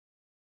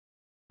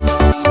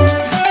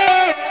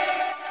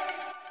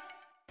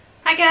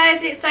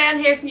guys, it's Diane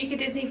here from UK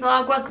Disney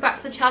Vlog. Welcome back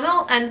to the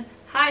channel, and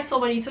hi to all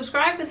my new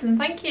subscribers, and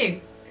thank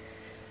you.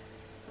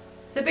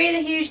 So being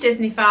a huge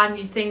Disney fan,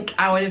 you'd think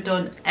I would have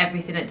done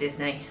everything at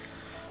Disney.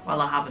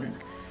 Well, I haven't.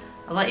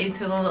 I'll let you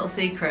into a little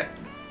secret.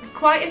 There's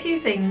quite a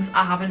few things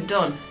I haven't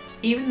done,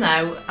 even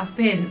though I've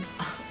been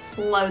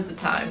loads of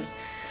times.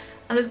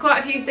 And there's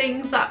quite a few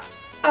things that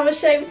I'm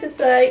ashamed to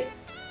say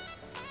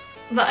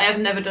that I have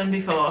never done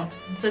before.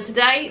 So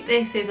today,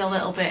 this is a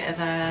little bit of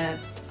a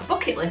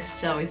bucket list,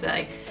 shall we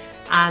say,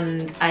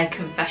 and a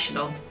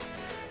confessional.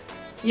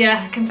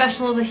 Yeah,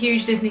 confessional as a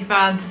huge Disney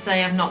fan to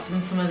say I've not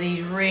done some of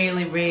these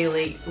really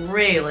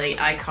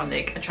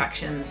iconic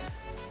attractions.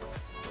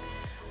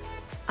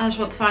 I just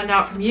want to find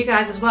out from you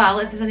guys as well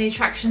if there's any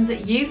attractions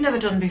that you've never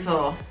done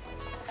before.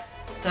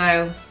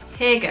 So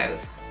here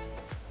goes.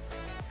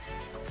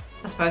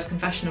 I suppose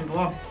confession number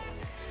one.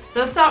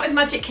 So I'll start with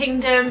Magic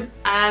Kingdom.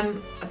 A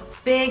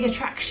big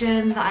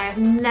attraction that I have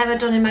never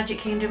done in Magic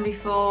Kingdom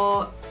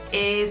before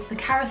is the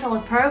Carousel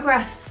of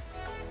Progress.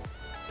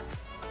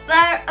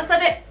 There, I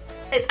said it.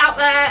 It's out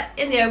there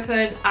in the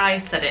open. I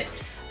said it.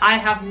 I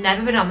have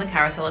never been on the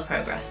Carousel of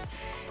Progress.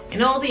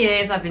 In all the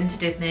years I've been to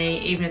Disney,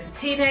 even as a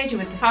teenager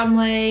with the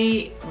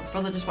family, my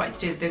brother just wanted to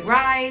do the big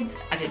rides.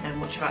 I didn't know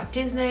much about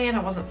Disney and I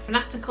wasn't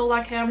fanatical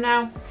like I am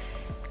now.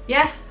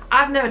 Yeah,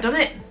 I've never done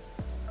it.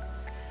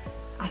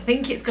 I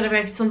think it's going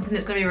to be something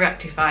that's going to be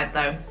rectified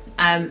though.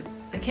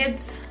 The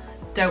kids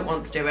don't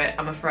want to do it,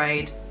 I'm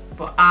afraid,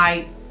 but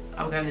I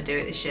am going to do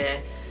it this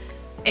year.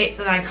 It's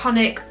an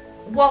iconic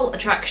wall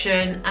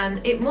attraction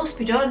and it must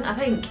be done. I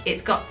think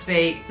it's got to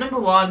be number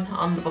one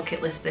on the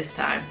bucket list this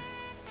time.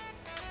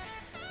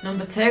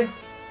 Number two,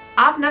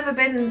 I've never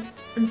been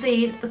and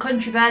seen the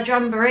Country Bear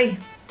Jamboree.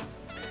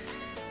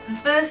 I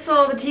first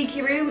saw the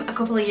Tiki Room a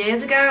couple of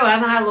years ago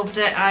and I loved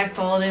it. I've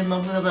fallen in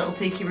love with the little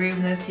Tiki Room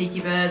and those Tiki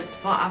birds,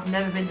 but I've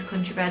never been to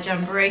Country Bear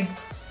Jamboree.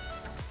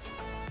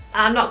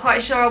 I'm not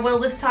quite sure I will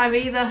this time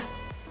either.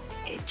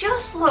 It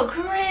just looks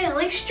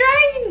really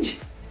strange.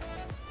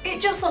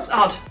 It just looks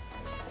odd.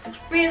 It looks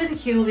really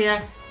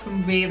peculiar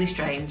and really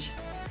strange.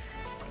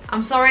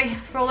 I'm sorry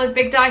for all those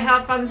big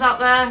die-hard fans out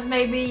there.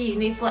 Maybe you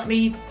need to let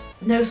me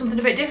know something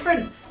a bit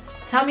different.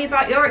 Tell me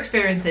about your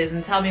experiences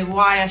and tell me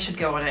why I should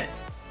go on it.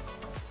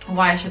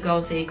 Why I should go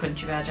and see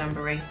Country Bear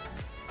Jamboree.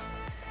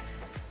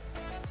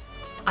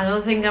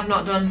 Another thing I've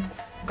not done,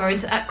 going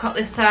to Epcot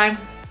this time.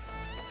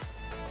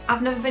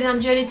 I've never been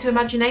on Journey to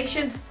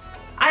Imagination.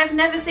 I have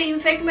never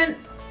seen Figment.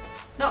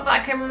 Not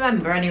that I can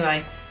remember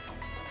anyway.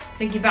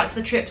 Thinking back to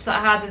the trips that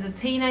I had as a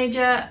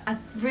teenager, I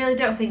really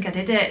don't think I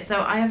did it.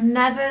 So I have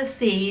never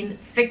seen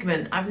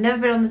Figment. I've never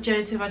been on the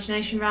Journey to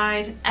Imagination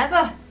ride,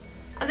 ever.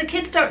 And the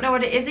kids don't know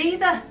what it is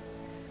either.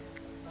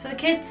 So the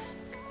kids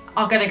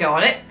are gonna go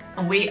on it.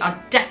 And we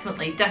are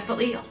definitely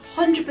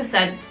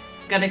 100%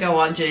 gonna go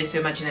on Journey to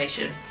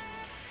Imagination.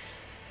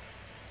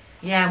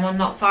 Yeah, I'm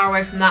not far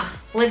away from that.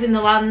 Live in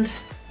the Land.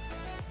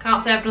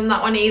 Can't say I've done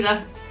that one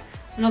either.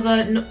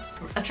 Another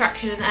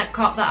attraction in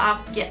Epcot that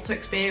I've yet to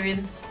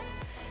experience.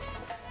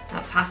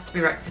 That has to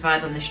be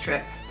rectified on this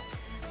trip.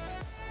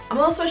 I'm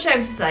also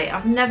ashamed to say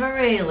I've never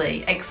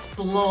really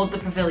explored the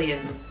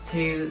pavilions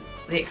to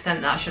the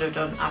extent that I should have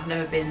done. I've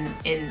never been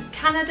in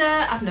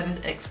Canada, I've never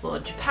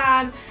explored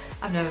Japan,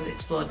 I've never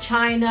explored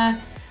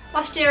China.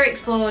 Last year I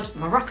explored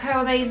Morocco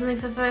amazingly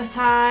for the first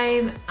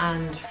time,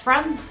 and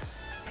France.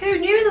 Who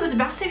knew there was a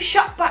massive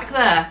shop back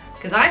there?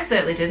 Because I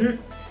certainly didn't.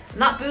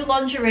 And that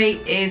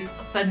boulangerie is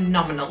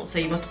phenomenal. So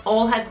you must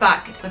all head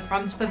back to the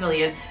France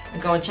Pavilion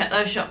and go and check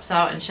those shops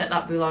out and check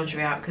that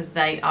boulangerie out because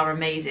they are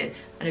amazing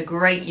and a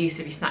great use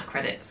of your snack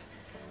credits.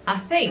 I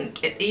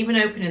think it's even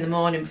open in the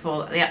morning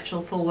before the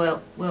actual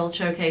full World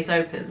Showcase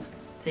opens,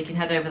 so you can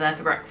head over there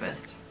for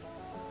breakfast.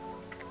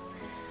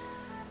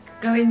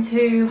 Going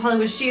to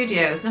Hollywood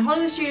Studios. Now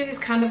Hollywood Studios is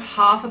kind of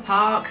half a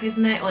park,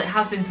 isn't it? Well, it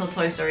has been till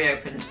Toy Story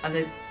opened, and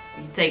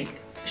you'd think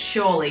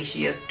surely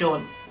she has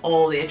done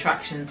all the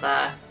attractions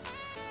there.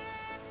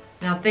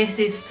 Now this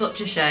is such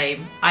a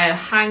shame. I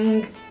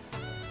hang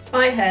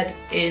my head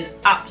in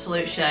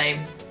absolute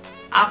shame.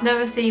 I've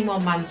never seen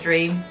One Man's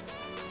Dream.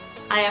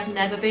 I have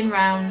never been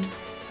round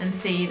and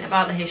seen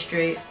about the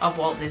history of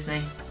Walt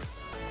Disney.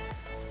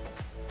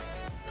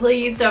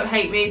 Please don't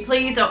hate me,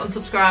 please don't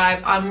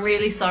unsubscribe, I'm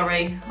really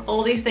sorry.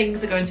 All these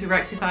things are going to be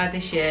rectified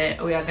this year.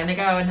 We are going to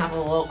go and have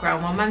a walk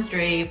around One Man's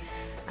Dream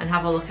and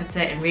have a look at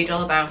it and read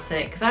all about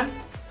it because I'm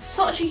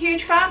such a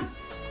huge fan.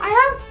 I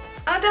am.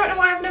 I don't know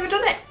why I've never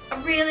done it.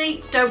 I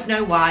really don't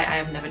know why I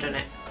have never done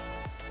it.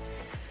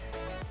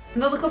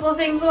 Another couple of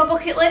things on my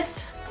bucket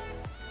list.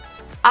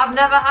 I've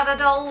never had a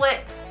Dole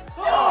Whip.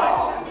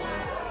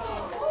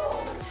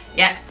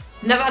 Yeah,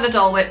 never had a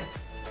Dole Whip.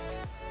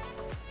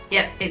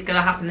 Yep, it's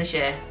gonna happen this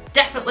year.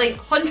 Definitely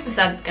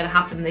 100% gonna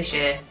happen this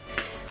year.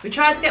 We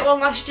tried to get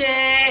one last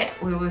year,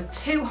 we were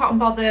too hot and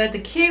bothered. The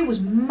queue was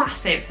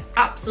massive,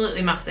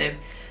 absolutely massive,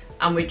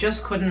 and we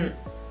just couldn't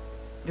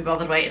be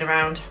bothered waiting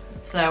around.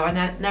 So I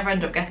never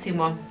ended up getting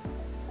one.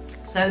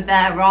 So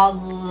there are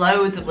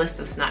loads of lists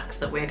of snacks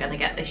that we're gonna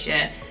get this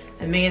year,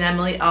 and me and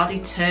Emily are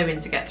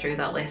determined to get through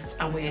that list,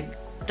 and we're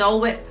Dole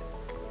Whip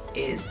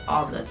is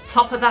on the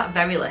top of that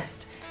very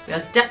list. We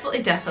are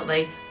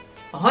definitely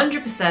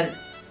 100%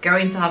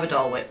 going to have a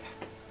Dole Whip.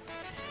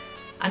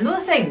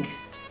 Another thing,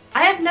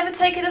 I have never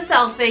taken a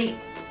selfie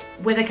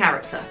with a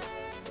character.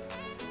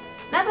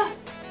 Never.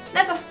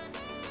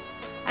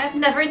 I have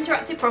never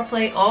interacted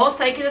properly or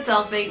taken a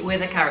selfie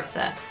with a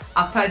character.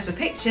 I've posed for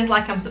pictures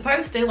like I'm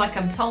supposed to, like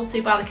I'm told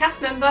to by the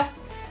cast member.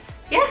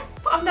 Yeah,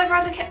 but I've never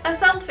had a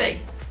selfie.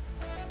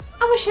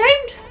 I'm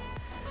ashamed.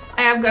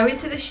 I am going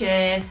to this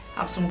year,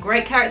 have some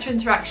great character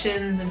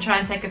interactions and try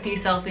and take a few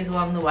selfies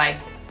along the way.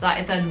 So that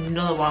is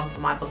another one for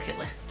my bucket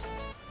list.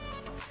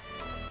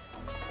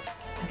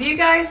 Have you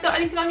guys got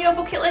anything on your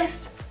bucket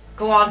list?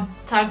 Go on,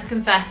 time to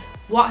confess.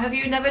 What have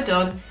you never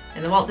done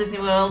in the Walt Disney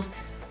World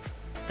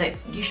that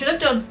you should have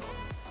done?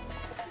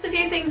 There's a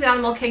few things in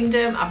Animal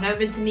Kingdom. I've never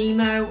been to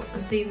Nemo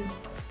and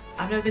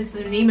I've never been to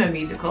the Nemo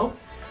musical.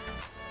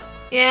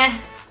 Yeah,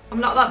 I'm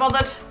not that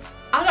bothered.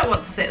 I don't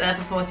want to sit there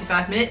for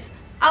 45 minutes.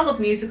 I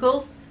love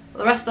musicals, but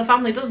the rest of the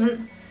family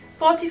doesn't.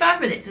 45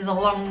 minutes is a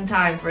long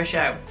time for a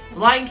show. The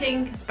Lion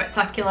King,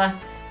 spectacular.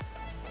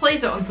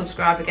 Please don't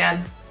unsubscribe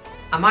again.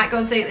 I might go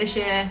and see it this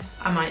year,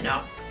 I might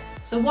not.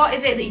 So what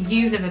is it that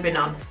you've never been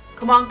on?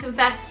 Come on,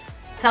 confess.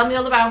 Tell me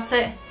all about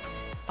it.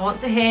 I want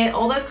to hear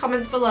all those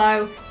comments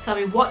below. Tell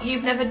me what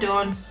you've never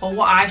done or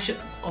what I should,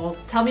 or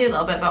tell me a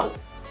little bit about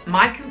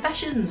my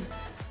confessions.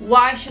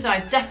 Why should I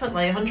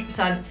definitely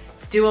 100%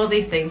 do all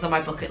these things on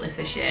my bucket list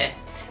this year?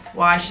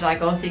 Why should I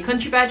go and see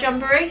Country Bear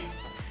Jamboree?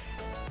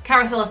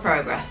 Carousel of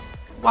Progress.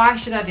 Why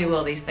should I do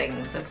all these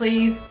things? So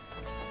please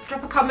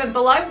drop a comment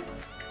below.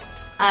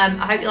 I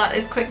hope you like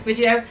this quick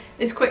video,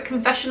 this quick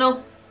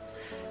confessional.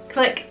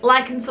 Click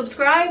like and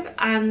subscribe,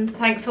 and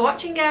thanks for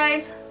watching,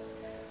 guys.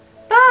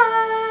 Bye!